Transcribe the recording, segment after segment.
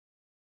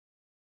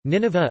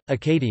Nineveh,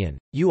 Akkadian,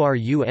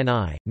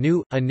 Uruni,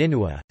 Nu,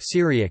 Aninua,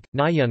 Syriac,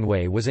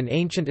 Niyunwe was an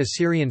ancient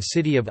Assyrian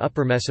city of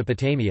Upper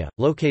Mesopotamia,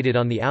 located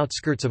on the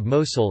outskirts of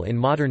Mosul in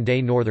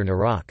modern-day northern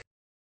Iraq.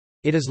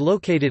 It is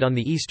located on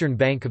the eastern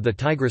bank of the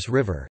Tigris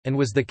River, and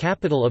was the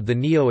capital of the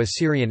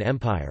Neo-Assyrian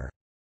Empire.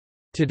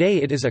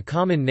 Today it is a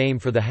common name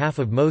for the half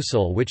of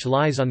Mosul which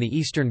lies on the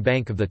eastern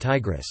bank of the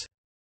Tigris.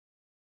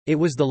 It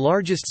was the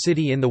largest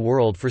city in the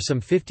world for some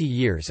 50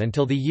 years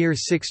until the year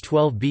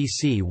 612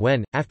 BC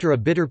when, after a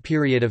bitter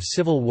period of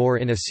civil war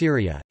in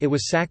Assyria, it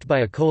was sacked by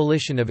a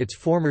coalition of its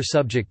former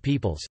subject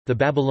peoples, the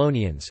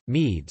Babylonians,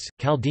 Medes,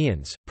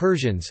 Chaldeans,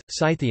 Persians,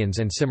 Scythians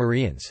and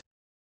Cimmerians.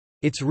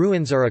 Its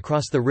ruins are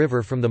across the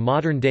river from the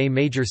modern-day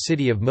major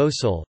city of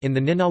Mosul, in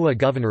the Nineveh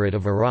Governorate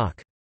of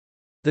Iraq.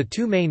 The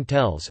two main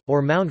tells,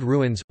 or mound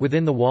ruins,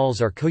 within the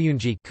walls are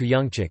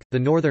Koyunjik, the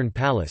northern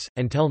palace,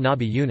 and Tel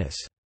Nabi Yunus.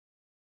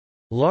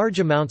 Large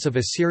amounts of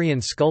Assyrian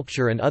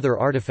sculpture and other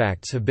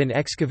artifacts have been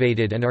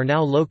excavated and are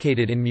now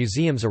located in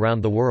museums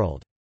around the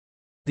world.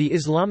 The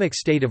Islamic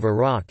State of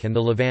Iraq and the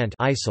Levant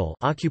 (ISIL)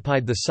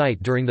 occupied the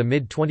site during the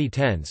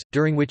mid-2010s,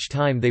 during which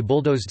time they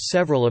bulldozed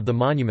several of the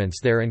monuments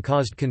there and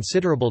caused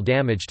considerable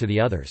damage to the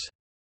others.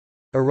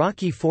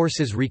 Iraqi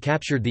forces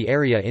recaptured the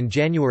area in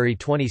January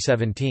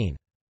 2017.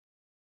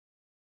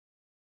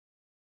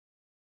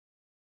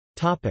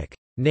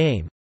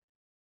 Name.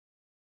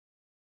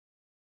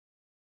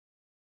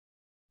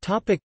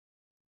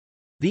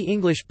 The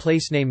English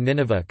placename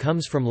Nineveh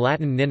comes from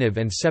Latin Nineveh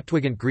and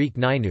Septuagint Greek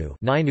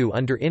Ninu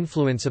under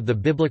influence of the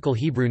biblical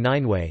Hebrew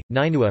Ninue,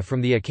 Ninua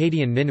from the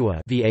Akkadian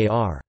Ninua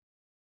var.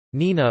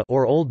 Nina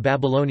or Old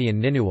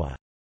Babylonian Ninua.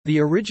 The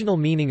original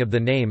meaning of the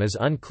name is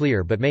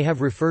unclear but may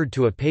have referred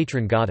to a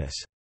patron goddess.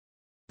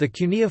 The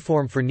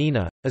cuneiform for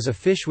Nina is a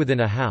fish within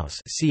a house,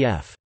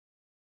 cf.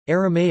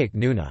 Aramaic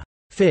Nuna,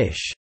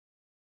 fish.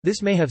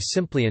 This may have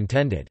simply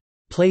intended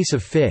place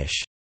of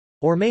fish,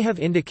 or may have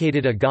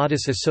indicated a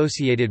goddess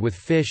associated with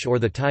fish or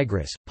the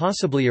Tigris,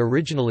 possibly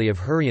originally of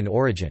Hurrian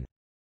origin.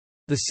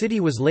 The city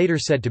was later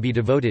said to be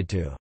devoted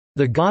to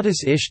the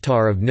goddess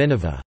Ishtar of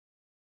Nineveh,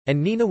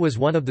 and Nina was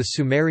one of the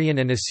Sumerian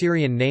and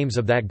Assyrian names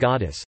of that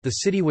goddess. The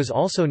city was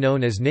also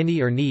known as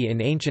Nini or Ni in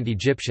ancient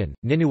Egyptian,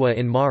 Ninua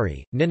in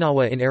Mari,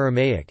 Ninawa in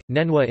Aramaic,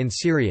 Nenwa in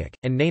Syriac,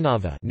 and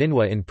Nainava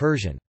Ninwa in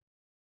Persian.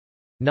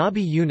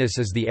 Nabi Yunus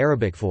is the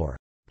Arabic for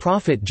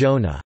Prophet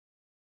Jonah.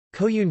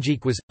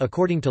 Koyunjik was,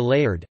 according to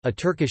Layard, a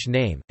Turkish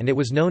name, and it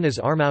was known as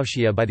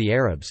Armaushia by the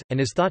Arabs,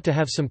 and is thought to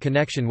have some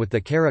connection with the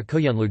Kara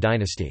Koyunlu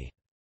dynasty.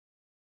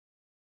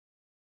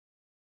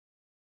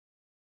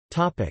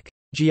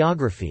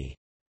 Geography.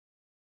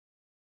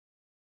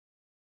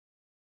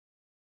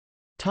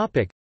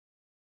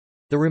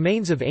 The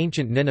remains of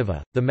ancient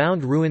Nineveh, the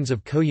mound ruins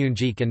of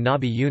Koyunjik and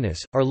Nabi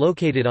Yunus, are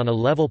located on a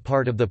level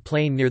part of the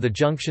plain near the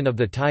junction of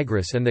the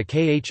Tigris and the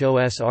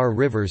Khosr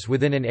rivers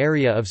within an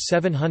area of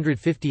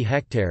 750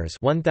 hectares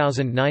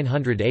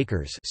 1,900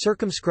 acres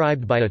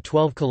circumscribed by a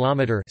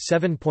 12-kilometre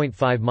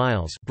 (7.5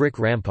 miles) brick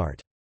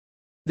rampart.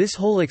 This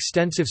whole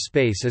extensive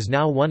space is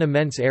now one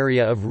immense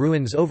area of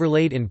ruins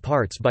overlaid in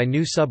parts by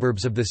new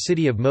suburbs of the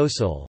city of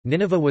Mosul.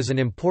 Nineveh was an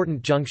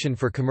important junction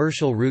for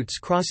commercial routes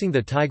crossing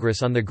the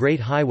Tigris on the Great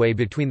Highway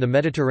between the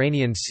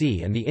Mediterranean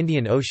Sea and the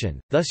Indian Ocean,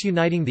 thus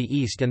uniting the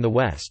East and the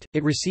West.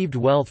 It received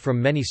wealth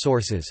from many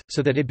sources,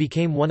 so that it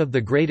became one of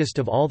the greatest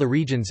of all the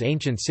region's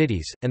ancient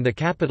cities, and the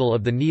capital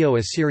of the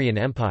Neo-Assyrian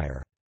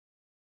Empire.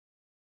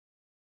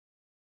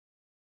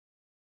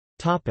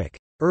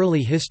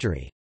 Early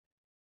history.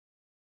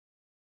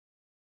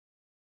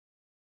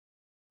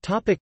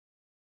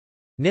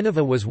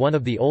 Nineveh was one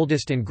of the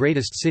oldest and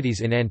greatest cities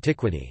in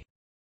antiquity.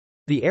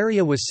 The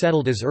area was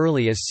settled as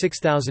early as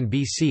 6000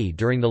 BC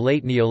during the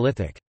late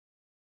Neolithic.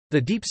 The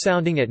deep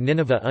sounding at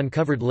Nineveh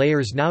uncovered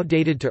layers now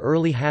dated to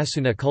early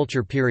Hassuna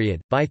culture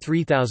period. By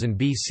 3000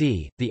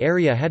 BC, the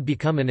area had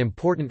become an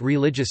important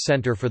religious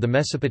center for the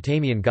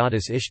Mesopotamian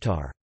goddess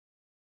Ishtar.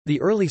 The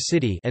early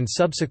city and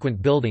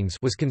subsequent buildings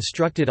was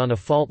constructed on a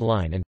fault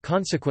line and,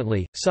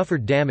 consequently,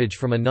 suffered damage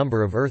from a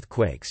number of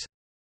earthquakes.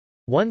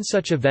 One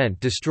such event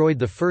destroyed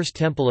the first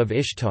temple of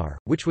Ishtar,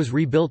 which was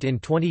rebuilt in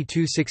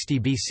 2260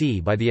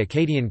 BC by the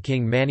Akkadian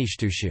king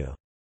Manishtushu.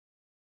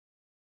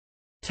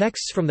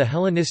 Texts from the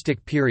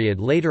Hellenistic period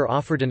later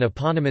offered an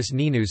eponymous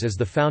Ninus as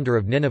the founder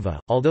of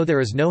Nineveh, although there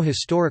is no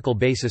historical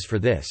basis for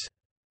this.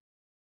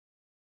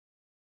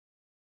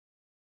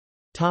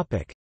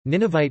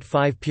 Ninevite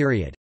V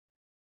period.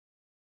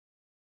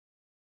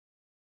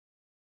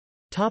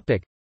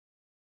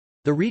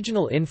 The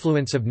regional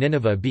influence of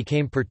Nineveh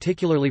became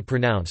particularly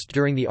pronounced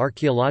during the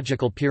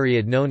archaeological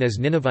period known as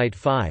Ninevite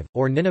V,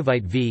 or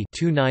Ninevite V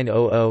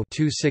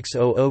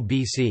 2900–2600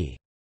 BC.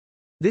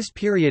 This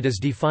period is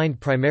defined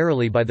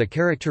primarily by the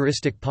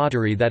characteristic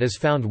pottery that is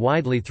found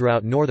widely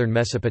throughout northern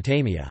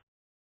Mesopotamia.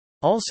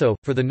 Also,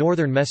 for the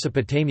northern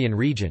Mesopotamian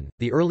region,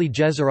 the early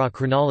Jezerah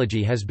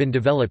chronology has been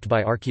developed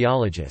by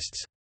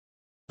archaeologists.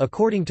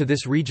 According to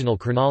this regional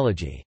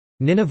chronology,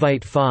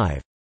 Ninevite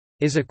V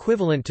is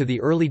equivalent to the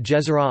early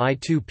Jezerah I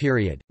II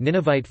period.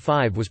 Ninevite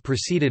V was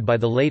preceded by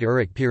the late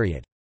Uruk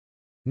period.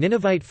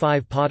 Ninevite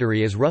V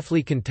pottery is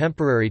roughly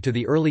contemporary to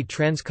the early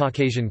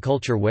Transcaucasian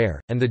culture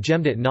ware, and the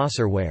Jemdet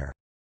Nasr ware.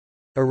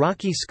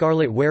 Iraqi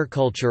scarlet ware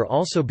culture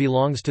also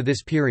belongs to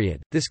this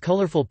period. This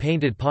colorful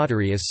painted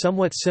pottery is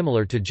somewhat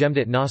similar to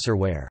Jemdet Nasr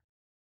ware.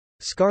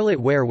 Scarlet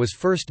ware was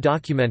first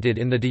documented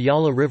in the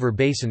Diyala River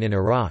basin in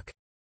Iraq.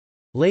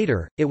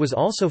 Later, it was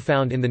also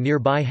found in the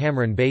nearby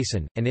Hamran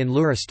basin, and in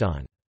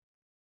Luristan.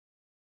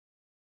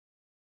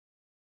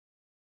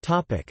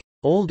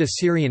 Old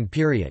Assyrian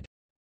period.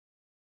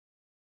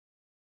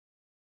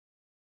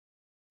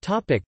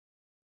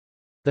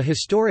 The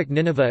historic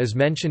Nineveh is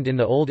mentioned in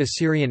the Old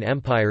Assyrian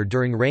Empire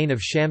during reign of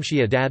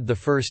Shamshi-Adad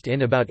I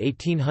in about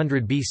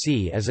 1800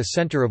 BC as a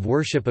center of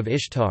worship of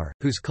Ishtar,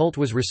 whose cult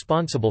was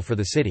responsible for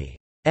the city's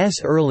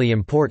early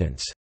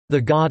importance.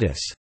 The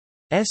goddess'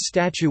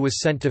 statue was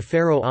sent to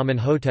Pharaoh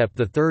Amenhotep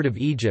III of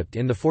Egypt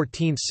in the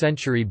 14th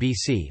century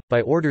BC,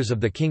 by orders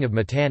of the king of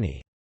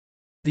Mitanni.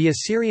 The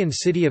Assyrian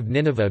city of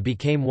Nineveh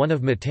became one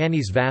of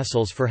Mitanni's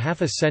vassals for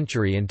half a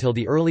century until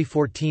the early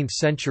 14th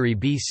century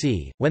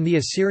BC, when the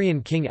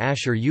Assyrian king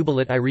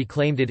Ashur-uballit I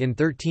reclaimed it in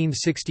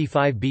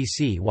 1365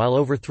 BC while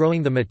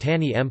overthrowing the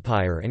Mitanni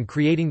Empire and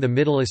creating the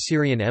Middle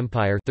Assyrian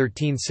Empire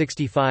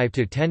 1365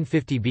 to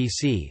 1050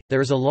 BC.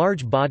 There is a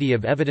large body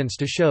of evidence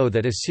to show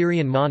that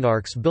Assyrian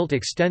monarchs built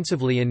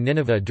extensively in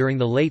Nineveh during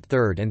the late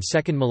 3rd and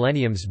 2nd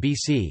millenniums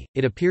BC.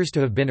 It appears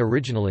to have been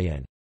originally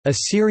an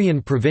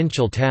Assyrian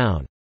provincial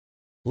town.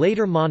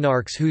 Later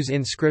monarchs whose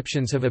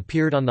inscriptions have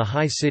appeared on the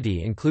high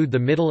city include the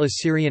Middle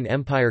Assyrian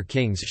Empire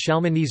kings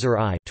Shalmaneser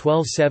I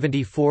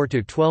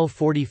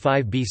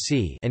 (1274–1245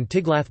 BC) and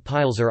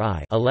Tiglath-Pileser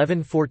I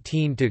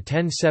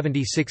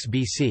 (1114–1076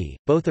 BC),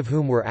 both of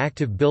whom were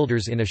active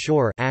builders in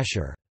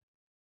Ashur.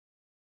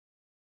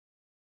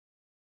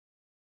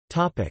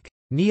 Topic: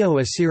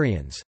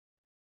 Neo-Assyrians.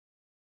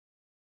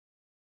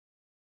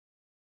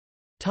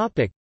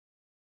 Topic: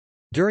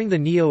 During the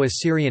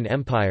Neo-Assyrian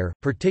Empire,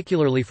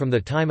 particularly from the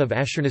time of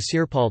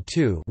Ashurnasirpal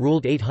II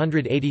ruled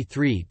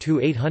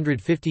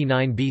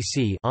 883–859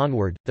 BC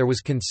onward, there was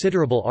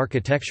considerable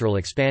architectural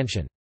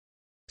expansion.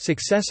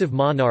 Successive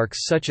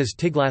monarchs such as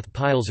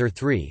Tiglath-Pileser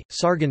III,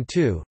 Sargon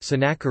II,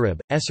 Sennacherib,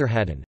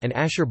 Esarhaddon, and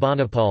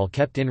Ashurbanipal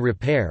kept in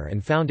repair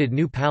and founded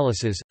new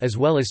palaces, as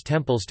well as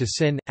temples to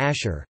Sin,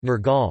 Ashur,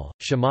 Nergal,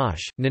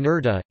 Shamash,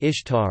 Ninurta,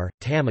 Ishtar,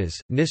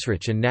 Tammuz,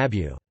 Nisroch and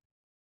Nabu.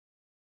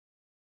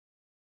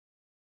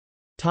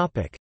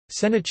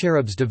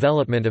 Sennacherib's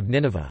development of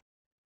Nineveh.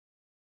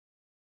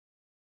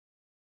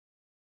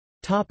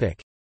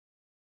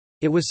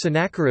 It was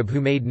Sennacherib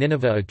who made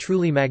Nineveh a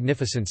truly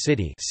magnificent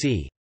city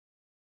c.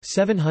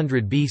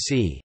 700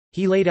 BC.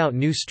 He laid out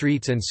new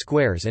streets and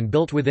squares and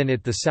built within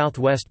it the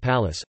Southwest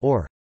Palace,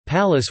 or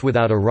Palace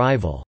Without a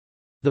Rival,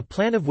 the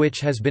plan of which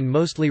has been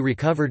mostly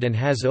recovered and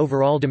has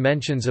overall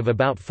dimensions of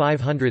about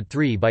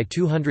 503 by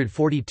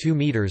 242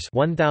 meters,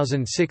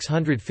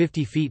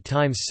 1650 feet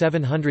times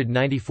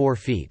 794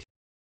 feet.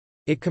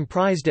 It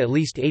comprised at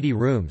least 80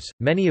 rooms,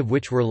 many of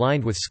which were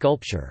lined with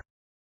sculpture.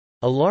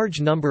 A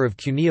large number of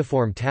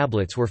cuneiform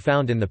tablets were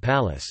found in the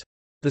palace.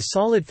 The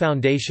solid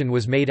foundation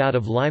was made out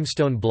of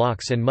limestone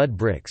blocks and mud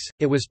bricks.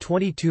 It was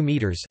 22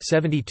 meters,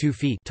 72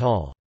 feet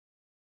tall.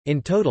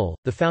 In total,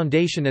 the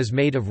foundation is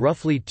made of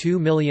roughly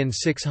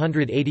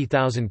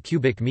 2,680,000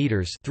 cubic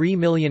meters,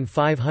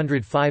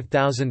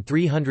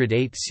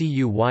 3,505,308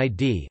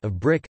 cuyd of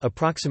brick,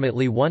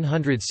 approximately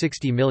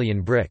 160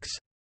 million bricks.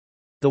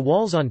 The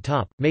walls on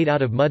top, made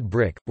out of mud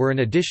brick, were an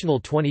additional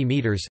 20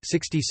 meters,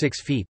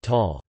 66 feet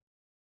tall.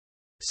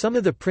 Some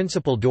of the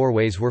principal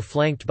doorways were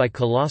flanked by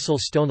colossal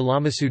stone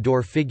Lamassu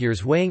door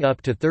figures weighing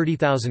up to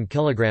 30,000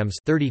 kilograms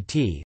 30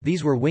 t.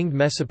 These were winged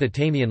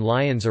Mesopotamian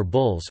lions or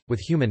bulls, with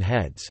human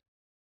heads.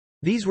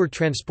 These were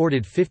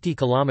transported 50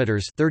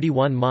 kilometers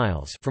 31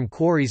 miles from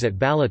quarries at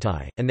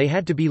Balatai, and they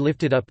had to be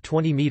lifted up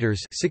 20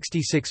 meters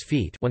 66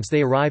 feet once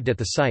they arrived at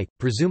the site,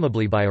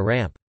 presumably by a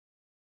ramp.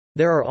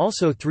 There are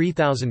also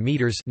 3,000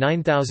 meters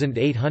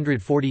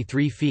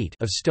 9,843 feet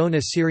of stone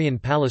Assyrian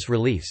palace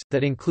reliefs,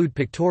 that include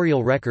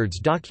pictorial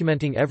records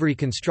documenting every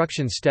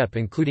construction step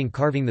including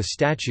carving the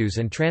statues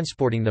and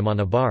transporting them on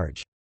a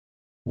barge.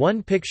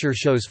 One picture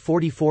shows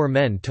 44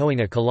 men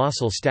towing a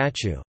colossal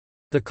statue.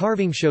 The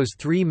carving shows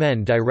 3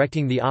 men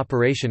directing the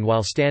operation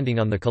while standing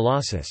on the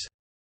colossus.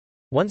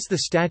 Once the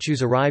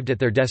statues arrived at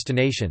their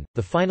destination,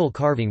 the final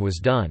carving was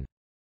done.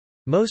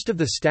 Most of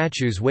the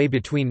statues weigh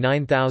between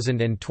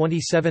 9,000 and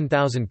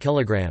 27,000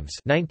 kilograms,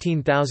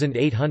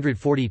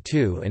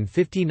 19,842 and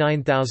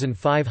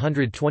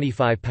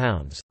 59,525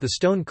 pounds. The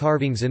stone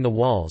carvings in the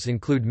walls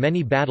include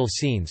many battle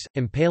scenes,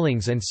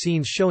 impalings and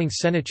scenes showing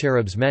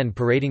Sennacherib's men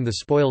parading the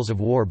spoils of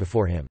war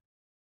before him.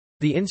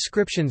 The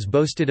inscriptions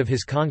boasted of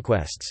his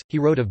conquests. He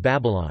wrote of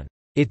Babylon,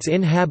 "Its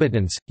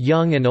inhabitants,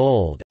 young and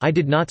old, I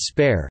did not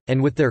spare,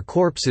 and with their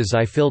corpses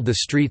I filled the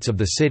streets of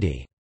the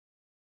city."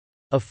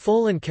 A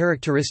full and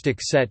characteristic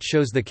set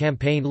shows the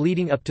campaign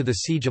leading up to the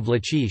siege of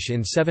Lachish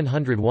in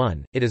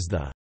 701. It is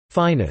the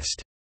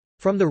finest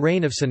from the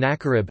reign of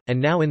Sennacherib, and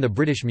now in the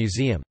British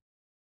Museum.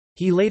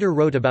 He later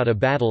wrote about a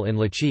battle in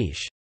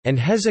Lachish. and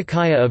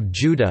Hezekiah of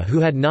Judah who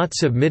had not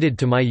submitted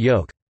to my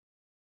yoke.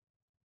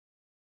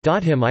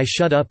 Him I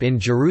shut up in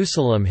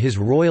Jerusalem his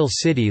royal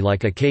city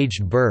like a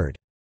caged bird.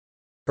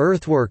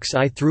 Earthworks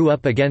I threw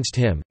up against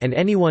him, and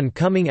anyone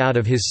coming out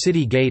of his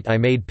city gate I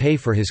made pay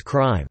for his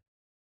crime.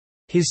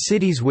 His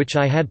cities which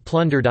I had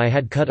plundered I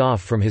had cut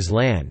off from his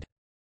land."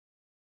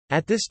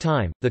 At this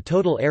time, the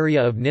total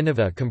area of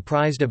Nineveh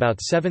comprised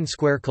about 7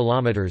 square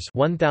kilometers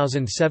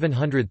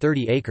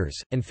 (1,730 acres),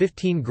 and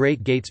 15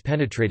 great gates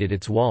penetrated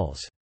its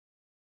walls.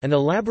 An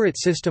elaborate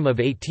system of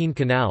 18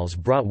 canals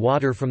brought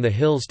water from the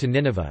hills to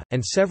Nineveh,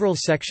 and several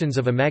sections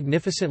of a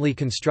magnificently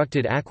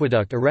constructed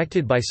aqueduct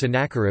erected by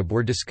Sennacherib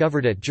were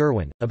discovered at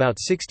Jerwin, about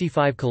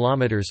 65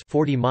 kilometers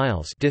 (40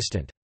 miles)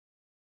 distant.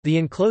 The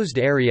enclosed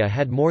area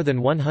had more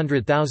than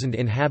 100,000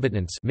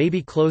 inhabitants,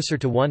 maybe closer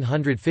to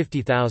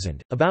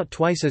 150,000, about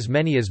twice as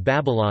many as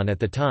Babylon at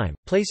the time,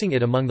 placing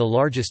it among the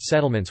largest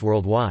settlements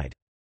worldwide.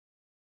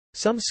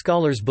 Some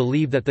scholars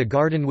believe that the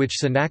garden which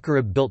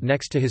Sennacherib built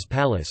next to his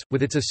palace,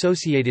 with its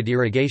associated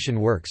irrigation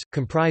works,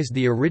 comprised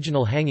the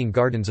original Hanging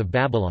Gardens of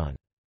Babylon.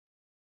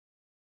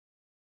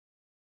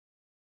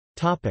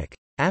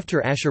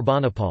 After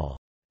Ashurbanipal.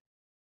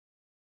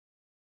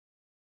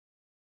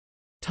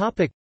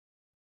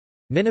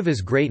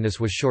 Nineveh's greatness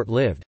was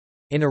short-lived.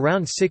 In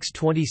around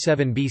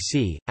 627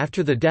 BC,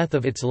 after the death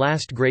of its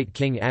last great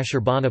king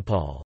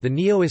Ashurbanipal, the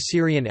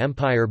Neo-Assyrian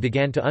Empire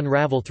began to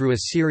unravel through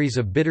a series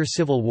of bitter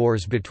civil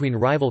wars between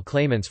rival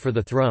claimants for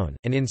the throne,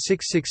 and in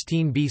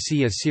 616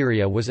 BC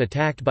Assyria was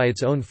attacked by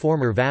its own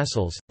former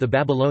vassals, the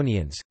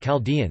Babylonians,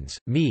 Chaldeans,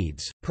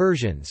 Medes,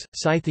 Persians,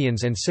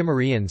 Scythians and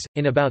Cimmerians.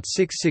 In about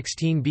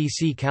 616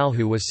 BC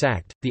Kalhu was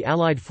sacked. The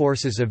allied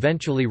forces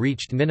eventually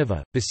reached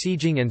Nineveh,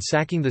 besieging and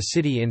sacking the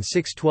city in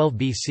 612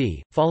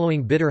 BC,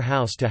 following bitter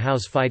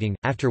house-to-house fighting,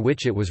 after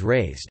which it was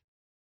razed.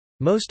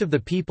 Most of the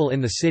people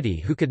in the city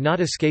who could not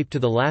escape to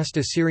the last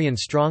Assyrian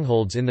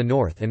strongholds in the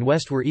north and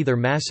west were either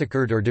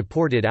massacred or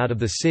deported out of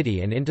the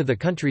city and into the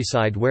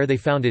countryside where they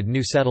founded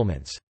new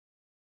settlements.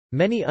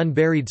 Many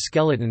unburied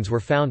skeletons were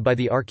found by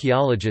the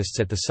archaeologists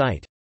at the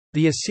site.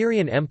 The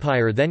Assyrian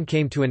Empire then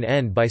came to an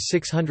end by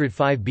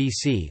 605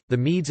 BC, the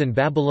Medes and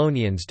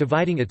Babylonians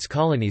dividing its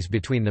colonies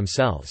between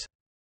themselves.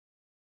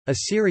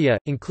 Assyria,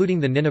 including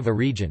the Nineveh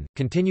region,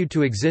 continued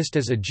to exist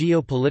as a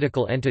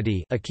geopolitical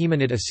entity,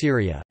 Achaemenid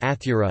Assyria,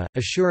 Athura,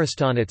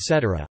 Ashuristan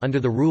etc., under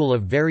the rule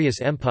of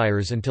various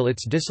empires until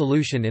its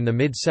dissolution in the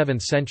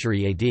mid-7th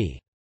century AD.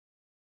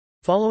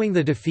 Following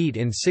the defeat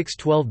in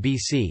 612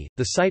 BC,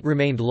 the site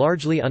remained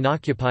largely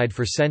unoccupied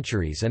for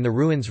centuries and the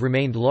ruins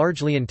remained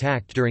largely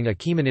intact during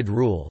Achaemenid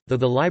rule, though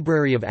the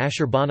library of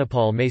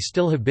Ashurbanipal may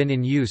still have been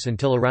in use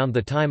until around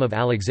the time of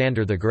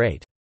Alexander the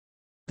Great.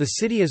 The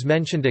city is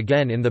mentioned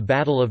again in the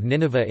Battle of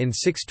Nineveh in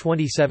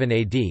 627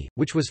 AD,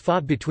 which was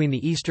fought between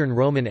the Eastern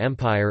Roman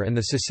Empire and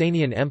the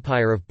Sasanian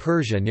Empire of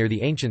Persia near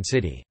the ancient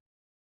city.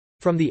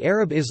 From the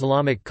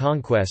Arab-Islamic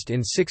conquest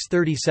in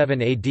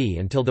 637 AD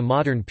until the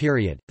modern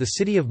period, the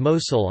city of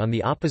Mosul on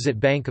the opposite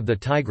bank of the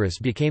Tigris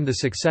became the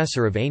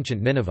successor of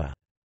ancient Nineveh.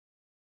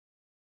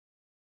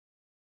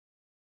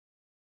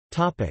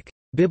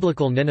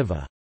 Biblical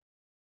Nineveh.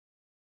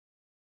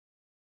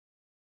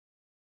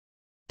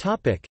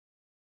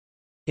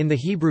 In the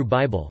Hebrew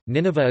Bible,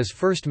 Nineveh is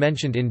first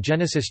mentioned in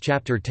Genesis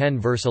chapter 10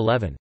 verse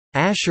 11.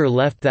 Asher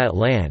left that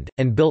land,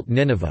 and built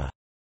Nineveh.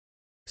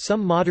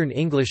 Some modern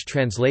English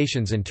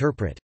translations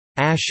interpret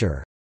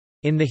Asher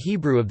in the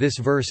Hebrew of this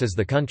verse as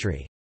the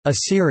country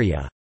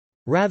Assyria,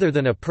 rather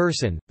than a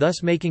person,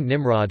 thus making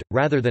Nimrod,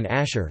 rather than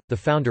Asher, the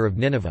founder of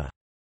Nineveh.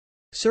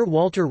 Sir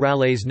Walter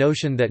Raleigh's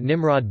notion that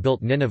Nimrod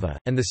built Nineveh,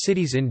 and the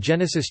cities in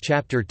Genesis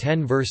chapter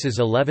 10 verses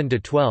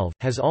 11–12,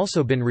 has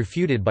also been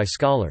refuted by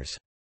scholars.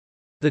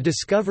 The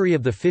discovery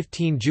of the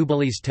 15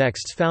 Jubilees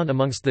texts found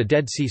amongst the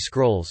Dead Sea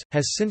Scrolls,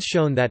 has since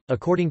shown that,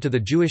 according to the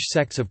Jewish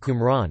sects of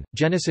Qumran,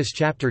 Genesis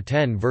chapter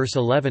 10 verse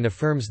 11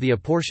 affirms the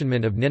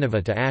apportionment of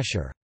Nineveh to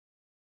Asher.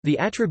 The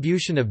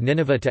attribution of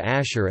Nineveh to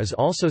Asher is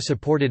also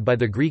supported by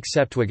the Greek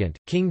Septuagint,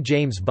 King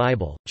James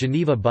Bible,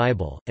 Geneva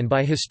Bible, and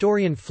by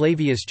historian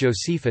Flavius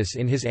Josephus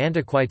in his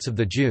Antiquities of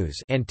the Jews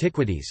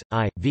Antiquities,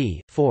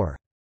 I.v. 4.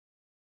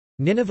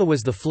 Nineveh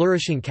was the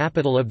flourishing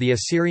capital of the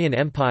Assyrian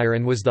Empire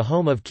and was the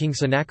home of King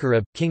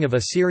Sennacherib, king of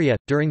Assyria,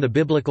 during the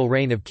biblical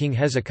reign of King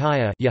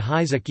Hezekiah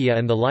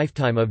and the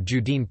lifetime of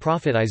Judean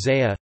prophet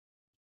Isaiah.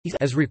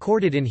 As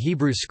recorded in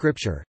Hebrew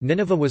scripture,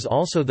 Nineveh was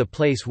also the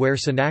place where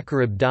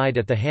Sennacherib died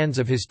at the hands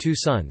of his 2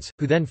 sons,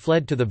 who then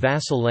fled to the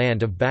vassal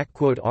land of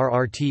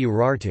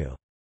Urartu.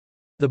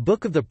 The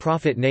book of the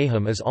prophet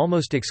Nahum is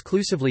almost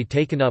exclusively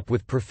taken up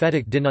with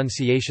prophetic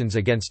denunciations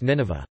against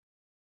Nineveh.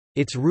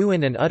 Its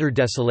ruin and utter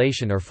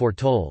desolation are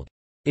foretold.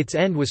 Its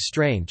end was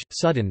strange,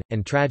 sudden,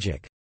 and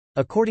tragic.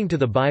 According to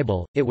the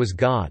Bible, it was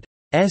God's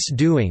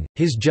doing,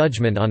 his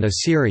judgment on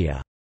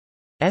Assyria's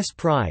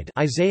pride.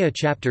 Isaiah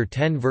chapter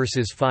 10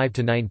 verses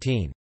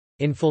 5–19.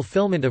 In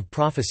fulfillment of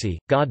prophecy,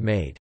 God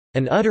made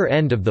an utter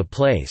end of the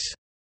place.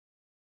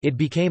 It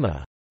became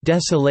a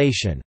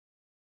desolation.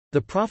 The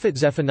prophet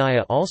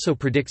Zephaniah also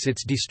predicts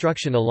its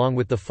destruction along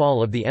with the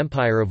fall of the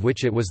empire of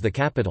which it was the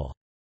capital.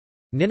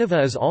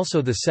 Nineveh is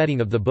also the setting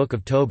of the Book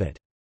of Tobit.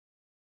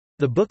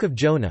 The Book of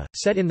Jonah,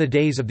 set in the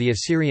days of the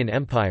Assyrian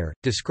Empire,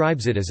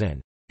 describes it as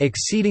an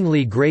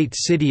exceedingly great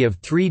city of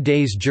 3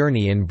 days'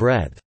 journey in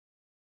breadth,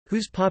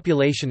 whose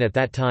population at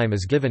that time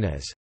is given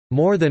as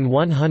more than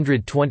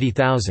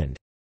 120,000.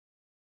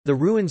 The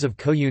ruins of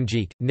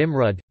Koyunjik,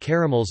 Nimrud,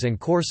 Karamals and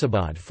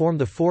Khorsabad form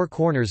the four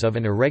corners of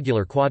an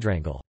irregular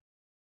quadrangle.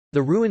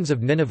 The ruins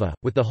of Nineveh,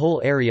 with the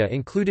whole area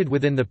included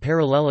within the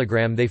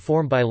parallelogram they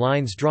form by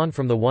lines drawn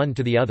from the one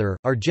to the other,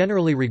 are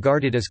generally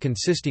regarded as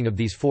consisting of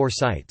these four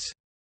sites.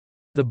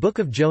 The Book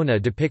of Jonah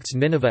depicts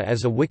Nineveh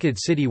as a wicked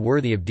city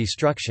worthy of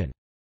destruction.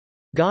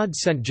 God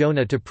sent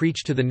Jonah to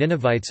preach to the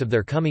Ninevites of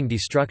their coming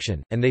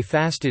destruction, and they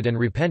fasted and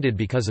repented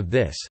because of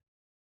this.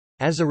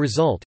 As a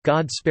result,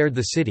 God spared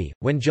the city.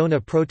 When Jonah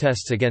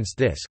protests against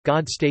this,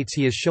 God states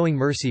he is showing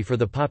mercy for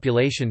the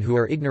population who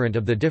are ignorant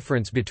of the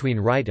difference between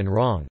right and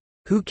wrong,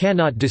 who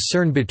cannot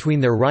discern between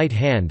their right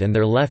hand and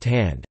their left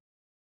hand,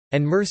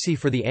 and mercy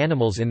for the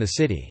animals in the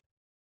city.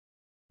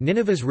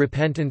 Nineveh's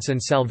repentance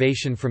and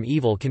salvation from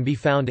evil can be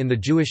found in the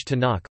Jewish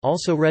Tanakh,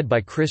 also read by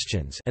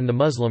Christians, and the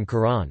Muslim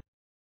Quran.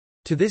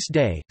 To this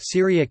day,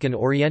 Syriac and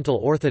Oriental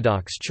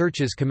Orthodox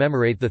churches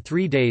commemorate the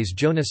 3 days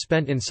Jonah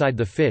spent inside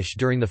the fish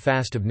during the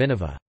Fast of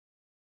Nineveh.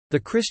 The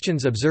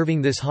Christians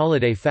observing this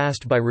holiday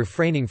fast by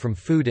refraining from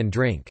food and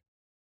drink.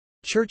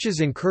 Churches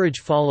encourage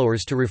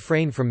followers to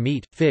refrain from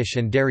meat, fish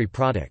and dairy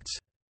products.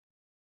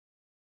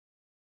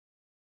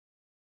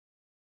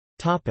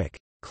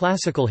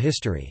 Classical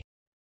history.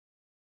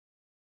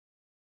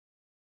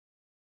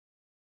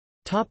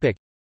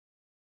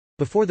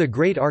 Before the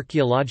great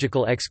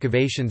archaeological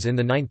excavations in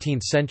the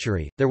 19th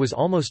century, there was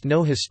almost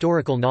no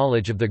historical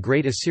knowledge of the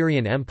great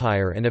Assyrian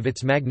Empire and of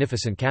its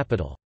magnificent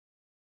capital.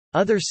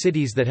 Other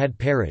cities that had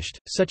perished,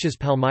 such as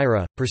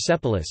Palmyra,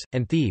 Persepolis,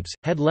 and Thebes,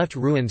 had left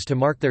ruins to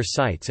mark their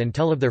sites and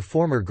tell of their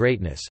former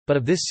greatness, but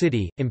of this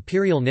city,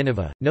 imperial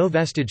Nineveh, no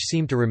vestige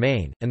seemed to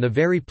remain, and the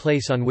very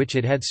place on which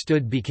it had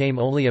stood became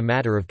only a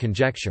matter of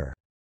conjecture.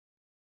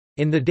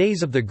 In the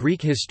days of the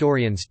Greek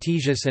historians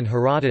Ctesias and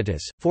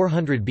Herodotus,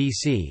 400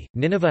 BC,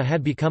 Nineveh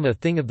had become a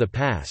thing of the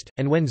past,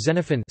 and when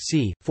Xenophon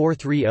c.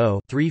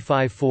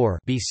 430–354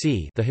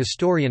 BC, the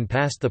historian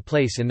passed the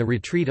place in the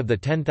retreat of the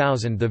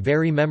 10,000, the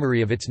very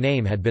memory of its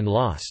name had been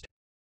lost.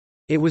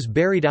 It was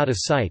buried out of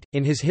sight.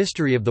 In his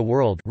History of the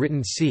World,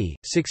 written c.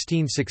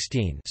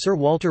 1616, Sir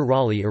Walter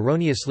Raleigh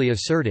erroneously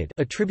asserted,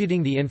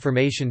 attributing the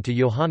information to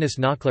Johannes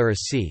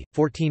Nauclerus c.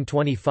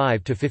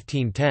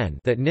 1425–1510,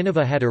 that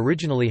Nineveh had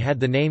originally had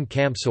the name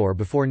Campsor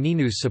before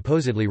Ninus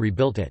supposedly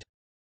rebuilt it.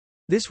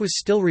 This was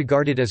still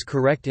regarded as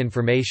correct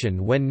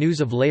information when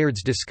news of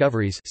Layard's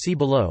discoveries, see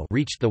below,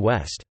 reached the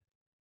West.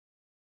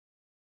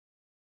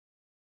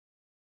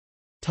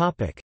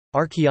 Topic: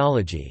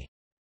 Archaeology.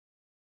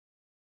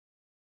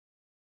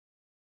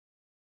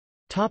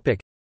 The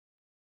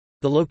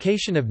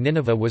location of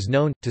Nineveh was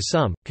known, to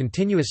some,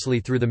 continuously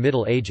through the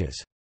Middle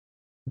Ages.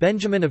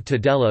 Benjamin of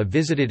Tudela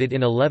visited it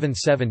in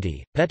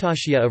 1170,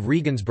 Petachia of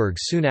Regensburg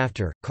soon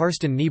after.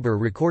 Carsten Niebuhr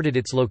recorded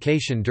its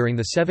location during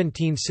the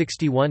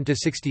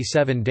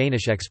 1761–67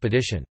 Danish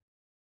expedition.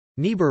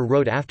 Niebuhr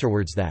wrote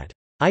afterwards that,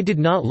 "I did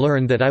not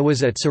learn that I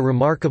was at so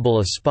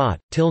remarkable a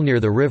spot, till near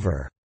the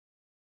river.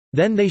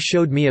 Then they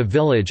showed me a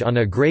village on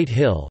a great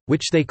hill,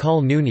 which they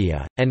call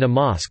Nunia, and a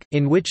mosque,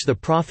 in which the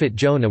prophet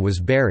Jonah was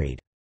buried.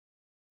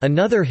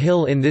 Another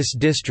hill in this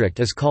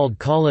district is called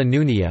Kala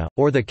Nunia,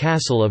 or the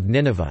Castle of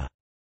Nineveh.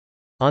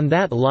 On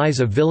that lies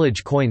a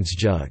village coins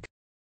jug."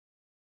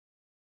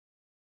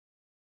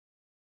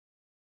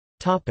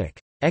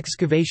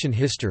 Excavation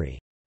history.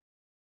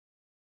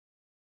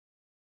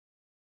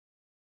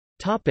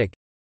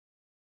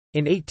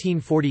 In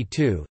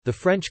 1842, the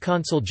French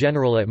consul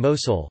general at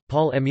Mosul,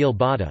 Paul-Émile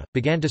Botta,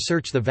 began to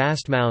search the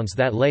vast mounds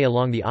that lay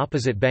along the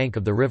opposite bank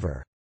of the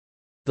river.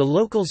 The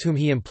locals whom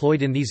he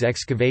employed in these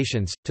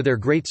excavations, to their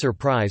great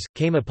surprise,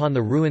 came upon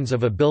the ruins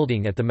of a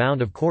building at the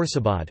mound of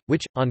Khorsabad,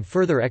 which, on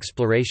further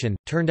exploration,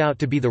 turned out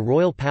to be the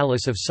royal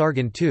palace of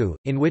Sargon II,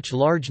 in which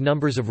large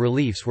numbers of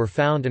reliefs were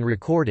found and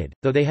recorded,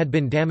 though they had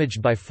been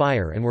damaged by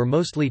fire and were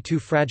mostly too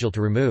fragile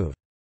to remove.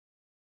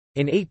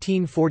 In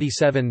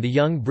 1847 the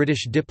young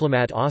British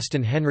diplomat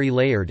Austen Henry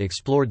Layard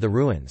explored the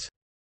ruins.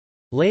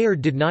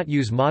 Layard did not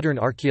use modern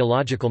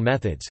archaeological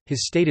methods,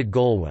 his stated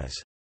goal was,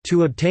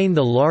 "to obtain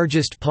the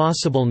largest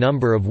possible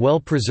number of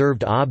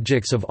well-preserved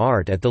objects of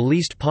art at the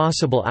least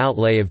possible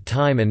outlay of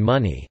time and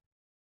money."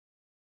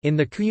 In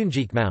the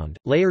Koyunjik mound,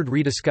 Layard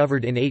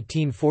rediscovered in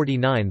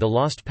 1849 the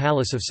lost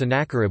palace of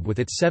Sennacherib with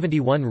its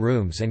 71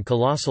 rooms and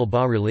colossal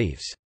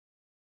bas-reliefs.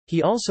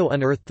 He also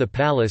unearthed the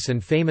palace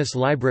and famous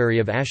library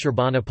of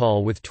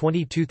Ashurbanipal with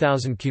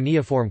 22,000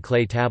 cuneiform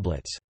clay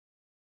tablets.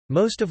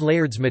 Most of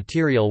Layard's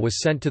material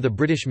was sent to the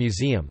British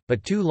Museum,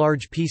 but 2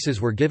 large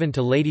pieces were given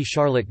to Lady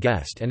Charlotte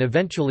Guest and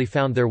eventually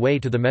found their way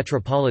to the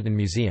Metropolitan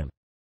Museum.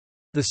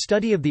 The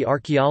study of the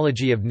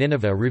archaeology of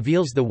Nineveh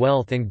reveals the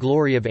wealth and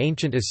glory of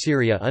ancient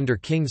Assyria under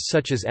kings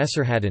such as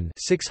Esarhaddon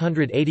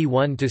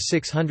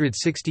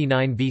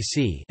 (681–669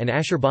 BC) and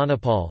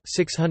Ashurbanipal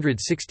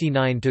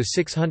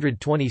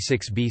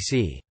 (669–626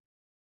 BC).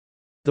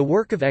 The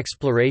work of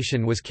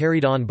exploration was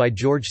carried on by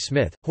George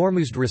Smith,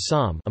 Hormuzd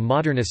Rassam, a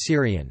modern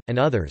Assyrian, and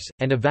others,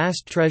 and a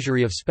vast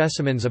treasury of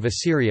specimens of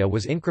Assyria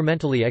was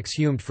incrementally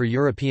exhumed for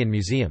European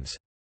museums.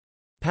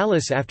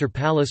 Palace after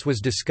palace was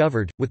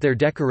discovered, with their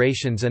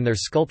decorations and their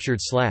sculptured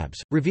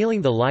slabs,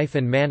 revealing the life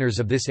and manners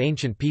of this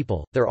ancient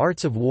people, their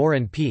arts of war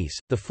and peace,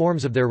 the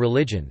forms of their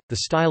religion,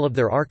 the style of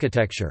their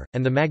architecture,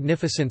 and the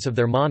magnificence of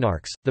their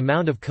monarchs. The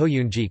Mound of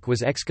Koyunjik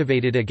was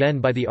excavated again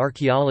by the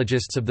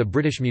archaeologists of the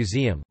British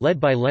Museum, led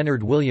by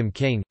Leonard William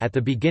King, at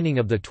the beginning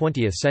of the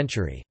 20th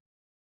century.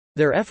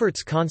 Their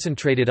efforts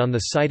concentrated on the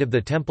site of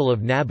the Temple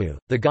of Nabu,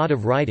 the god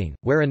of writing,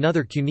 where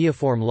another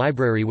cuneiform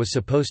library was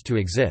supposed to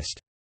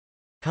exist.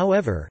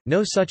 However,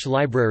 no such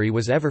library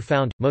was ever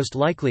found, most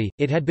likely,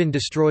 it had been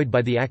destroyed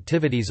by the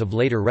activities of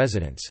later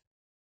residents.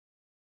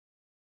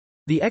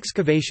 The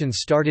excavations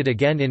started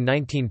again in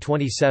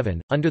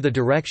 1927, under the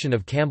direction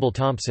of Campbell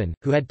Thompson,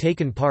 who had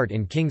taken part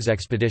in King's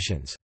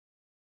expeditions.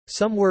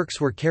 Some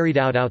works were carried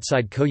out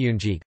outside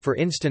Koyunjik, for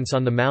instance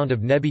on the mound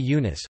of Nebi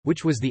Yunus,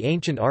 which was the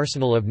ancient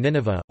arsenal of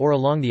Nineveh, or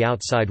along the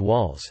outside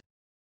walls.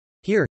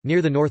 Here,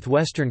 near the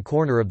northwestern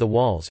corner of the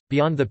walls,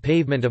 beyond the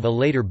pavement of a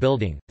later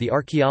building, the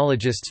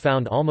archaeologists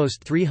found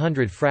almost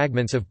 300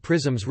 fragments of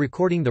prisms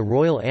recording the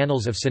royal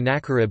annals of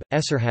Sennacherib,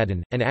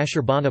 Esarhaddon, and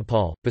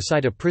Ashurbanipal,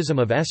 beside a prism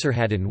of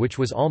Esarhaddon which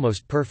was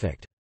almost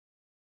perfect.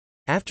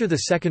 After the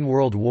Second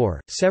World War,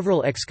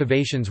 several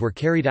excavations were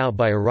carried out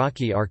by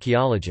Iraqi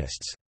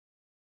archaeologists.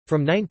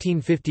 From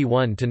 1951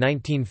 to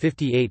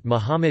 1958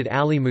 Muhammad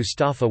Ali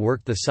Mustafa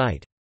worked the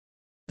site.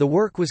 The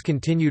work was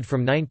continued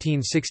from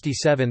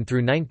 1967 through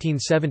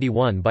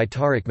 1971 by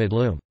Tariq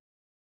Madloom.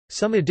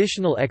 Some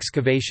additional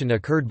excavation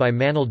occurred by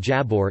Manal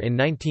Jabor in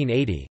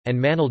 1980, and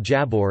Manal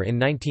Jabor in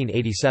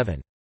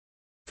 1987.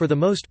 For the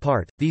most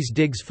part, these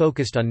digs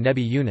focused on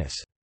Nebi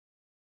Yunus.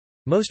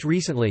 Most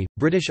recently,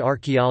 British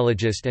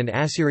archaeologist and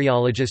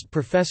Assyriologist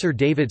Professor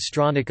David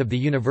Stronach of the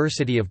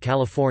University of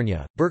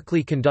California,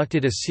 Berkeley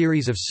conducted a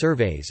series of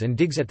surveys and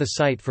digs at the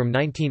site from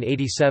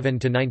 1987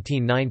 to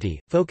 1990,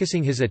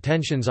 focusing his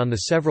attentions on the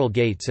several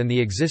gates and the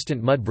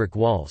existent mudbrick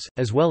walls,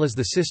 as well as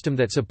the system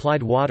that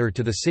supplied water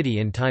to the city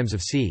in times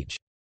of siege.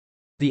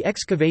 The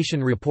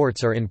excavation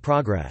reports are in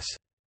progress.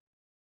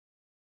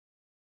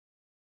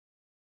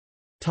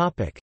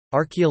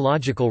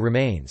 Archaeological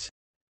remains.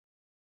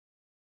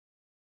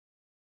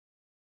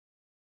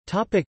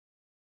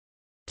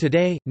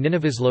 Today,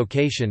 Nineveh's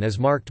location is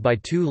marked by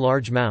two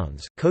large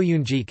mounds,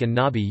 Koyunjik and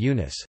Nabi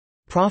Yunus,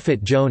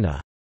 Prophet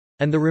Jonah,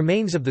 and the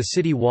remains of the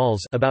city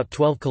walls, about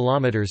 12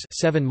 kilometers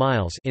 (7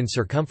 miles) in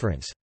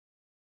circumference.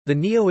 The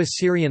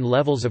Neo-Assyrian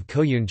levels of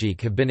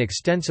Koyunjik have been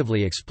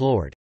extensively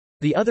explored.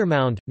 The other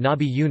mound,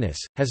 Nabi Yunus,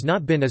 has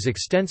not been as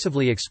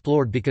extensively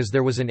explored because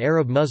there was an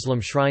Arab Muslim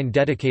shrine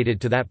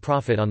dedicated to that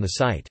prophet on the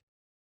site.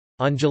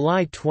 On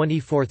July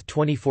 24,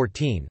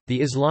 2014, the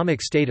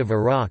Islamic State of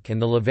Iraq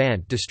and the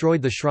Levant destroyed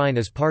the shrine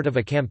as part of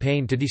a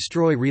campaign to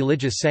destroy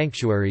religious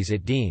sanctuaries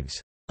it deems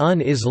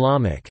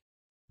un-Islamic.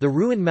 The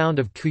ruined mound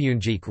of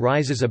Koyunjik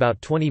rises about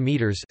 20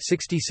 meters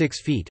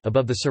 (66 feet)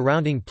 above the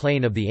surrounding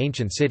plain of the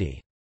ancient city.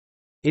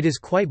 It is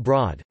quite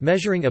broad,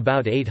 measuring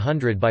about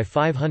 800 by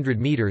 500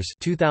 meters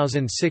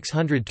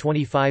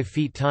 (2,625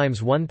 feet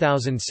x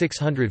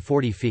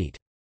 1,640 feet).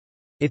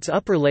 Its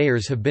upper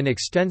layers have been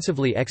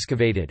extensively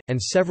excavated,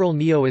 and several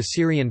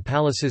Neo-Assyrian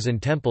palaces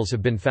and temples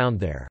have been found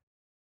there.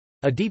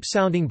 A deep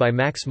sounding by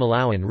Max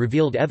Mallowan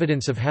revealed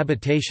evidence of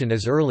habitation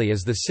as early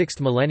as the 6th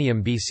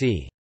millennium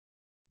BC.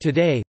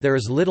 Today, there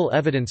is little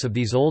evidence of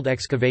these old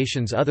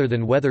excavations other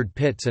than weathered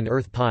pits and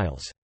earth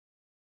piles.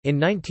 In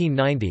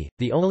 1990,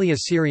 the only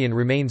Assyrian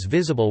remains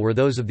visible were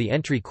those of the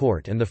entry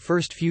court and the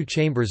first few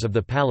chambers of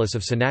the palace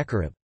of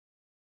Sennacherib.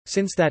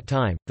 Since that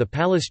time, the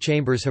palace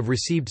chambers have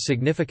received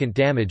significant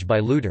damage by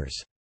looters.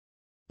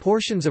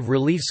 Portions of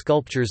relief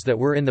sculptures that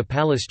were in the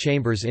palace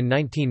chambers in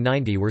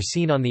 1990 were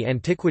seen on the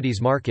antiquities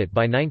market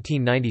by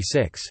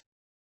 1996.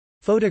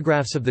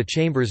 Photographs of the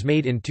chambers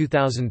made in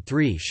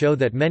 2003 show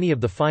that many of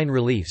the fine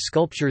relief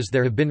sculptures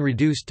there have been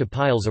reduced to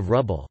piles of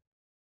rubble.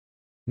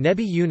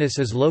 Nebi Yunus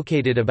is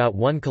located about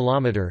 1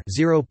 kilometer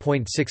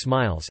 (0.6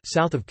 miles)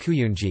 south of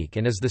Koyunjik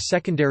and is the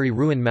secondary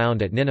ruin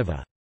mound at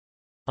Nineveh.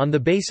 On the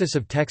basis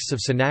of texts of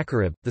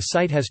Sennacherib, the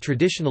site has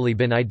traditionally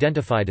been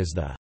identified as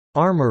the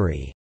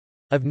armory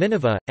of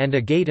Nineveh, and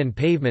a gate and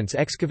pavements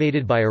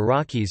excavated by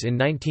Iraqis in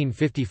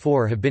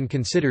 1954 have been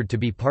considered to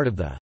be part of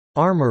the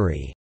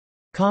armory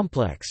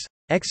complex.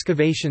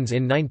 Excavations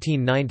in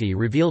 1990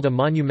 revealed a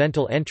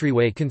monumental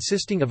entryway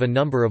consisting of a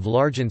number of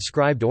large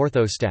inscribed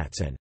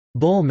orthostats and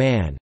bull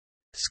man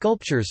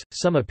sculptures,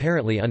 some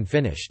apparently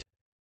unfinished.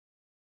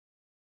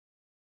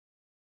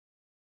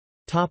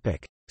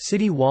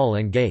 City wall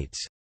and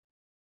gates.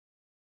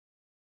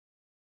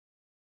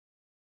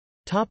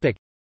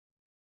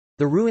 The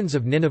The ruins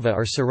of Nineveh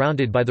are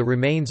surrounded by the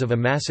remains of a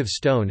massive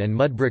stone and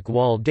mud brick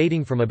wall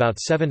dating from about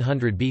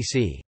 700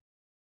 BC.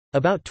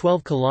 About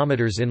 12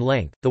 kilometers in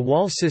length, the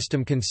wall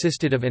system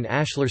consisted of an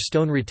ashlar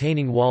stone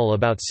retaining wall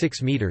about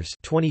 6 meters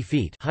 (20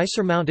 feet) high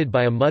surmounted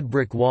by a mud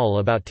brick wall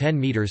about 10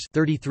 meters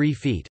 (33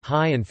 feet)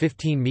 high and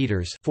 15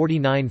 meters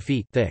 (49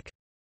 feet) thick.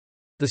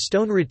 The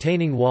stone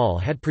retaining wall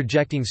had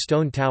projecting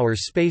stone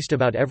towers spaced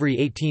about every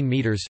 18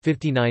 meters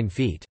 (59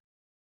 feet).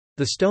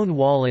 The stone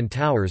wall and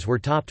towers were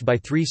topped by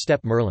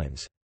 3-step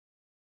merlons.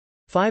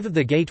 5 of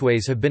the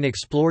gateways have been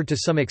explored to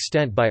some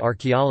extent by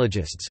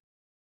archaeologists.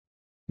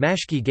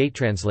 Mashki Gate,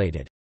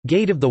 translated,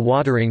 "Gate of the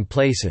Watering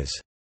Places."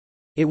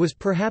 It was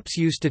perhaps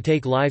used to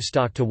take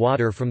livestock to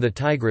water from the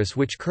Tigris,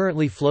 which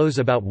currently flows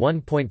about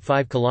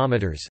 1.5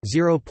 kilometers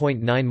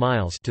 (0.9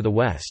 miles) to the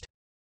west.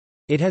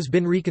 It has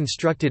been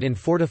reconstructed in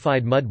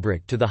fortified mud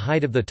brick to the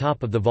height of the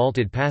top of the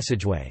vaulted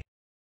passageway.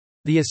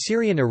 The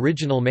Assyrian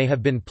original may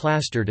have been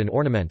plastered and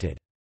ornamented.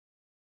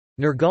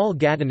 Nergal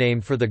Ghat,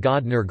 named for the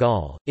god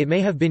Nergal, it may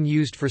have been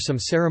used for some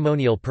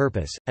ceremonial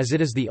purpose, as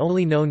it is the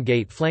only known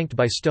gate flanked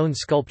by stone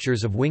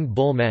sculptures of winged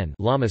bull men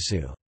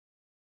Lamassu.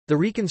 The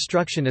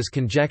reconstruction is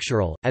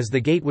conjectural, as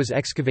the gate was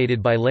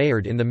excavated by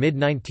Layard in the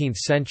mid-19th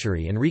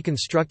century and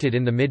reconstructed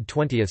in the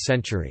mid-20th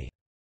century.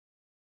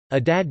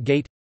 Adad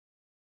Gate.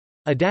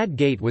 Adad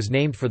Gate was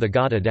named for the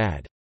god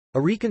Adad. A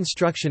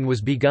reconstruction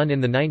was begun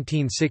in the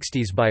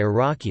 1960s by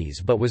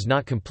Iraqis but was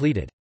not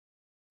completed.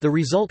 The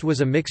result was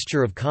a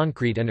mixture of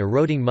concrete and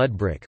eroding mud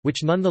brick,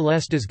 which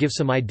nonetheless does give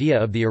some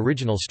idea of the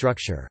original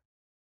structure.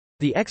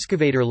 The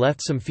excavator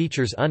left some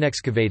features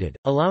unexcavated,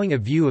 allowing a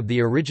view of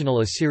the original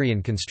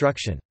Assyrian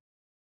construction.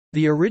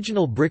 The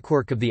original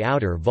brickwork of the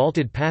outer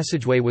vaulted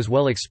passageway was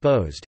well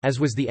exposed, as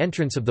was the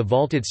entrance of the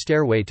vaulted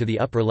stairway to the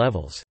upper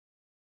levels.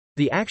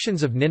 The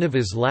actions of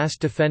Nineveh's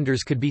last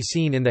defenders could be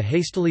seen in the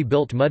hastily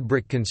built mud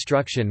brick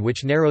construction,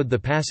 which narrowed the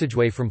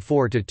passageway from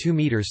 4 to 2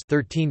 meters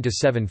 (13 to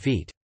 7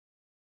 feet).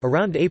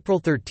 Around April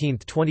 13,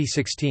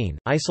 2016,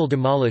 ISIL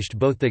demolished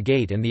both the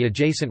gate and the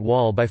adjacent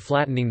wall by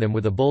flattening them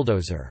with a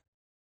bulldozer.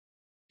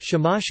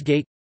 Shamash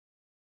Gate.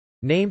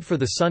 Named for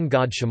the sun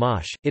god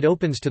Shamash, it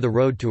opens to the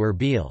road to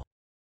Erbil.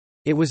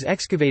 It was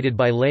excavated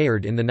by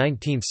Layard in the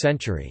 19th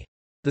century.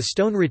 The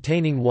stone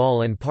retaining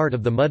wall and part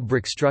of the mud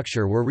brick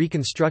structure were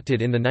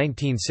reconstructed in the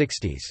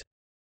 1960s.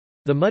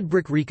 The mud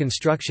brick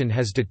reconstruction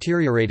has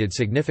deteriorated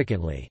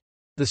significantly.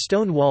 The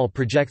stone wall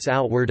projects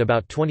outward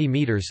about 20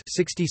 meters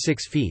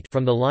 (66 feet)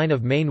 from the line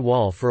of main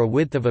wall for a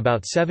width of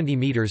about 70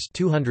 meters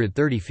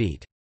 (230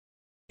 feet).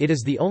 It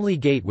is the only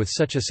gate with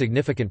such a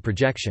significant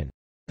projection.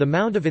 The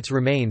mound of its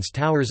remains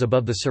towers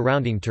above the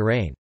surrounding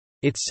terrain.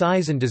 Its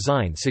size and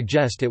design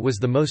suggest it was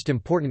the most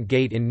important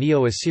gate in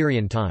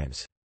Neo-Assyrian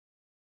times.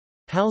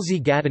 Halsey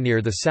Ghat,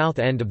 near the south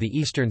end of the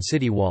eastern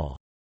city wall.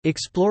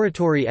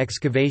 Exploratory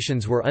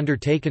excavations were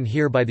undertaken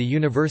here by the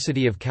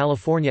University of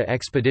California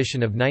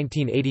expedition of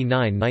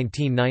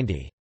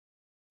 1989–1990.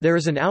 There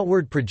is an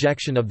outward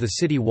projection of the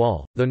city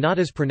wall, though not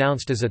as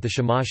pronounced as at the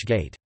Shamash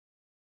Gate.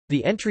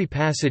 The entry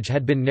passage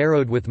had been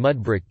narrowed with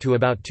mud brick to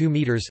about 2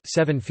 meters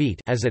 (7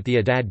 feet) as at the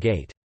Adad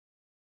Gate.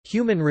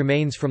 Human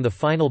remains from the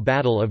final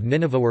Battle of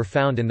Nineveh were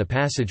found in the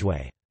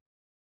passageway.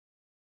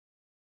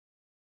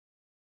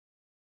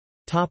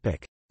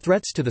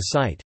 Threats to the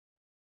site.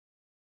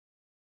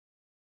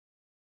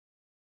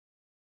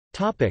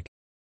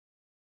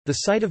 The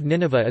site of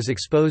Nineveh is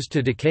exposed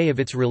to decay of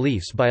its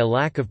reliefs by a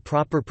lack of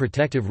proper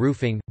protective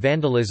roofing,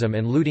 vandalism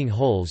and looting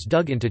holes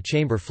dug into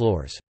chamber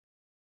floors.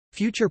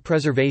 Future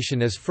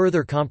preservation is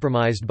further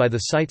compromised by the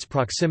site's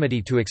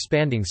proximity to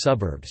expanding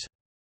suburbs.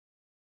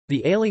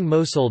 The ailing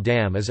Mosul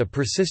Dam is a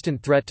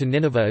persistent threat to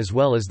Nineveh as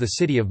well as the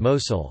city of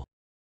Mosul.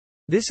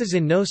 This is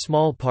in no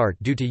small part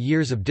due to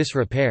years of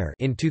disrepair.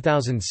 In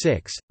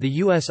 2006, the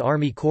U.S.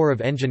 Army Corps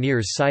of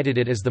Engineers cited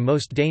it as the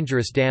most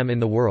dangerous dam in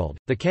the world.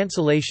 The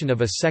cancellation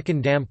of a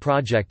second dam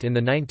project in the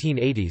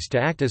 1980s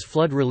to act as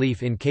flood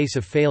relief in case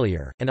of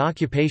failure, and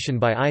occupation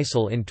by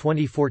ISIL in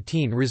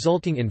 2014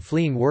 resulting in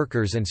fleeing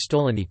workers and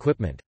stolen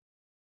equipment.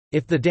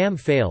 If the dam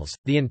fails,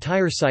 the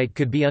entire site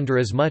could be under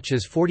as much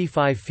as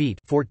 45 feet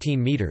 (14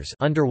 meters)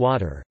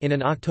 underwater. In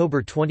an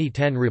October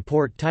 2010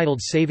 report titled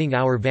Saving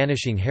Our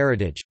Vanishing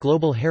Heritage,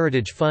 Global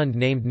Heritage Fund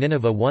named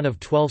Nineveh one of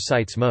 12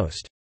 sites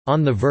most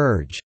on the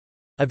verge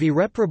of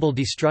irreparable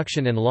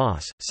destruction and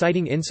loss,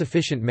 citing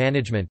insufficient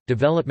management,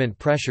 development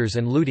pressures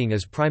and looting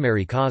as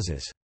primary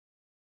causes.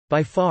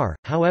 By far,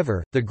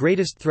 however, the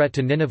greatest threat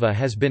to Nineveh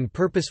has been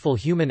purposeful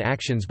human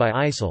actions by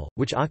ISIL,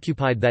 which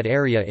occupied that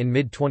area in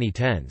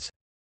mid-2010s.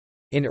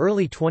 In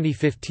early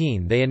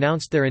 2015 they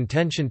announced their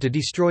intention to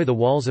destroy the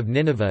walls of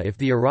Nineveh if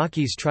the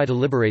Iraqis try to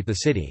liberate the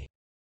city.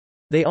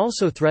 They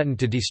also threatened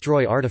to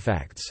destroy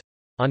artifacts.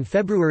 On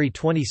February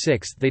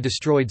 26 they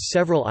destroyed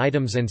several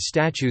items and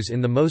statues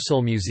in the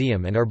Mosul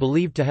Museum and are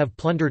believed to have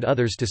plundered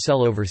others to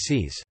sell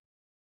overseas.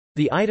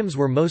 The items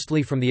were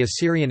mostly from the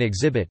Assyrian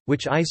exhibit,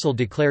 which ISIL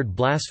declared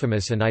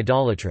blasphemous and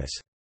idolatrous.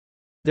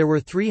 There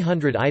were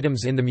 300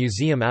 items in the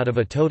museum out of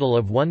a total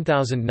of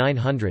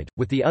 1,900,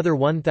 with the other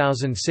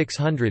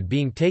 1,600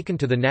 being taken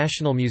to the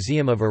National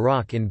Museum of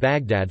Iraq in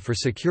Baghdad for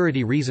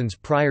security reasons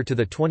prior to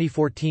the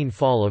 2014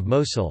 fall of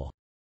Mosul.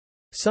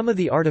 Some of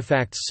the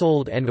artifacts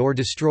sold and/or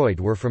destroyed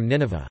were from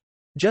Nineveh.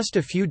 Just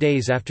a few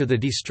days after the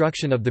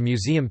destruction of the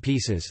museum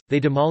pieces,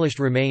 they demolished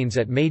remains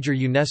at major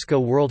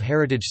UNESCO World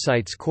Heritage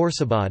Sites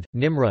Khorsabad,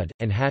 Nimrud,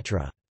 and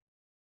Hatra.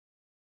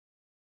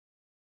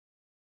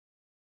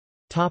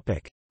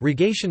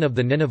 Regation of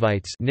the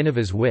Ninevites,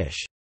 Nineveh's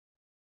wish.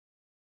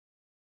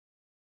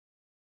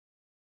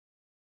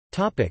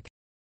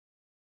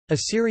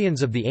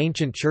 Assyrians of the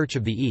Ancient Church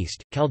of the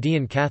East,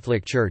 Chaldean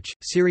Catholic Church,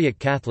 Syriac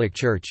Catholic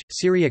Church,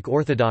 Syriac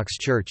Orthodox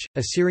Church,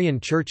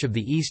 Assyrian Church of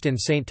the East and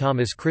St.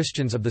 Thomas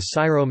Christians of the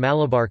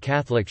Syro-Malabar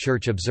Catholic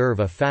Church observe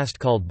a fast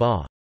called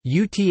Ba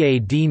Uta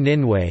di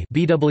Ninwe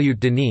BW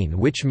Danin,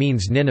 which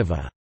means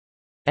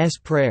Nineveh's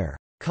prayer.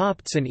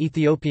 Copts and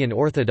Ethiopian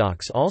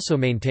Orthodox also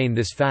maintain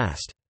this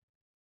fast.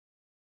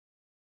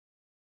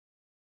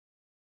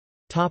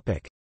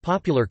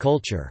 Popular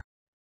culture.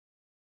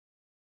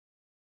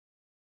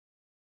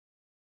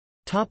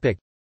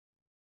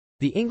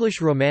 The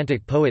English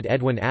Romantic poet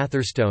Edwin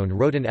Atherstone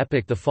wrote an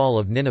epic, The Fall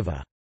of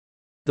Nineveh.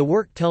 The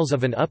work tells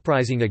of an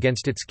uprising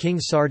against its king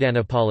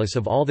Sardanapalus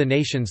of all the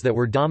nations that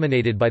were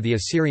dominated by the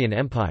Assyrian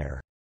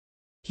Empire.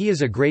 He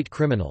is a great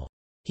criminal.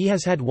 He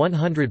has had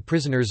 100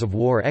 prisoners of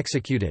war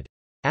executed.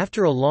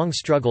 After a long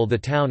struggle, the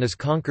town is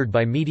conquered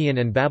by Median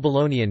and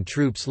Babylonian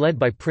troops led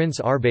by Prince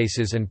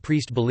Arbaces and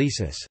priest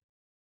Belisis.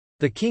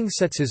 The king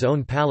sets his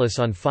own palace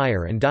on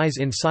fire and dies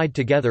inside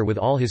together with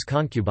all his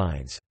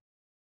concubines.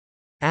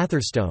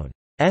 Atherstone's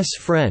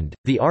friend,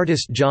 the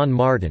artist John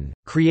Martin,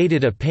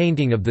 created a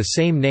painting of the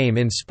same name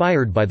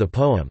inspired by the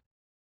poem.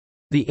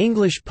 The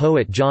English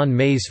poet John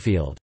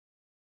Masefield's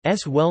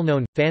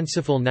well-known,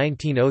 fanciful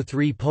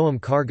 1903 poem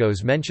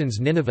Cargoes mentions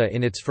Nineveh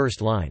in its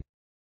first line.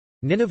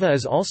 Nineveh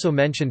is also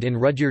mentioned in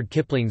Rudyard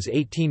Kipling's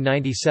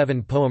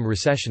 1897 poem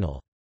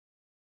Recessional.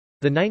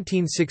 The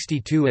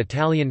 1962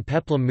 Italian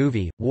peplum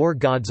movie, War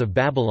Gods of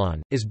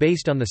Babylon, is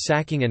based on the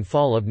sacking and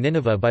fall of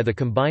Nineveh by the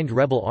combined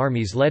rebel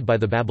armies led by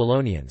the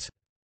Babylonians.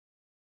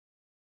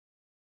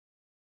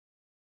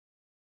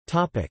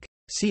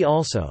 See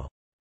also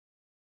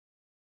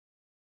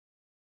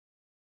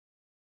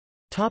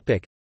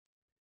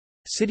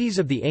Cities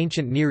of the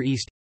Ancient Near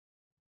East,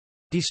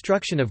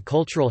 Destruction of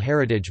cultural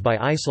heritage by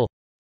ISIL,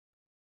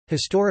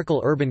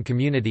 Historical urban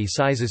community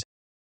sizes,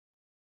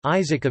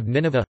 Isaac of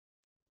Nineveh,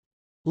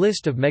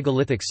 List of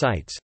megalithic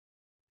sites,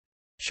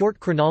 Short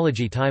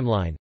chronology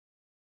timeline,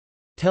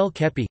 Tel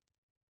Kepi.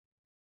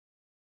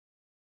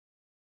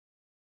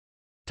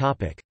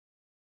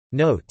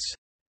 Notes.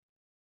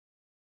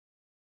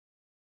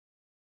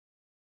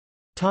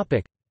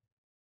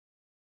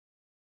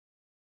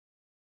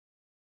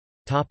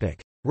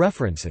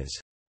 References.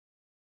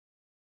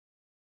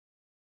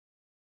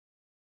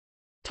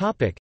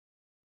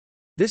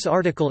 This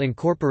article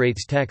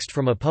incorporates text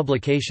from a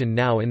publication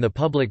now in the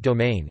public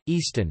domain,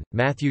 Easton,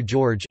 Matthew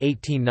George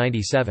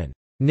 1897.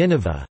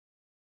 Nineveh.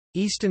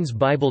 Easton's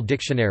Bible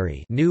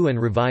Dictionary, New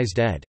and Revised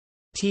ed.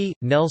 T.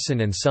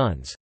 Nelson and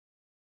Sons.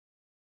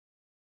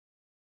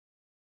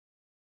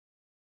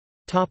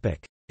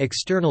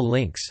 External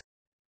links.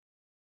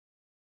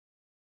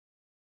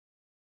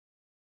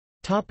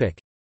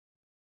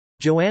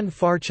 Joanne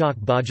Farchak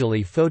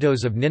Bajali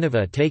photos of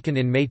Nineveh taken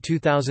in May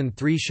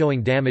 2003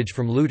 showing damage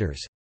from looters.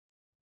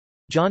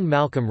 John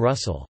Malcolm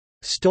Russell,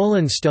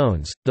 "Stolen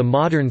Stones, The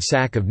Modern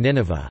Sack of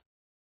Nineveh",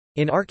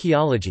 in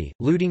Archaeology,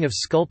 looting of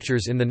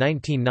sculptures in the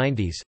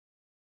 1990s.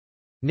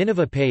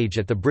 Nineveh page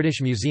at the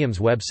British Museum's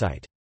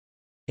website.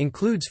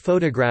 Includes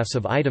photographs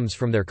of items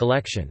from their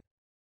collection.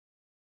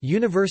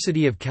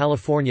 University of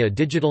California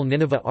Digital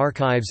Nineveh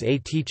Archives, a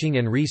teaching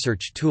and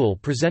research tool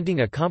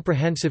presenting a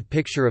comprehensive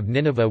picture of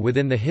Nineveh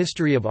within the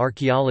history of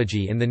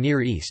archaeology in the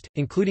Near East,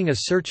 including a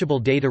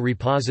searchable data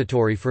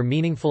repository for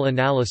meaningful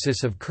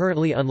analysis of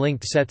currently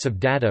unlinked sets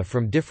of data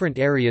from different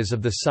areas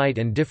of the site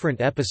and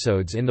different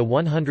episodes in the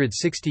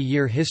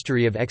 160-year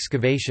history of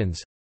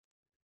excavations.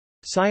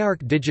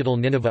 SciArc Digital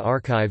Nineveh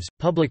Archives,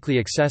 publicly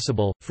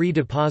accessible, free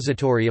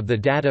depository of the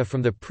data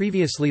from the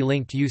previously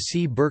linked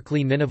UC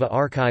Berkeley Nineveh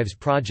Archives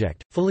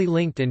project, fully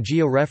linked and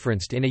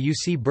geo-referenced in a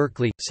UC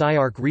Berkeley,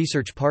 SciArc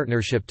research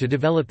partnership to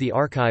develop the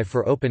archive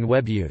for open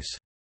web use.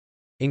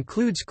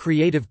 Includes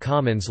Creative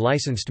Commons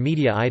licensed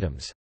media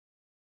items.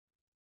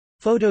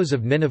 Photos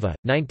of Nineveh,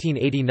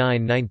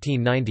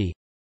 1989–1990.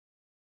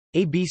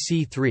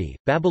 ABC3,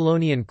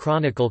 Babylonian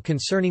Chronicle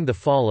concerning the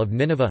fall of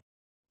Nineveh.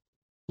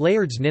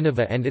 Layard's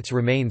Nineveh and its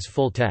remains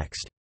full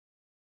text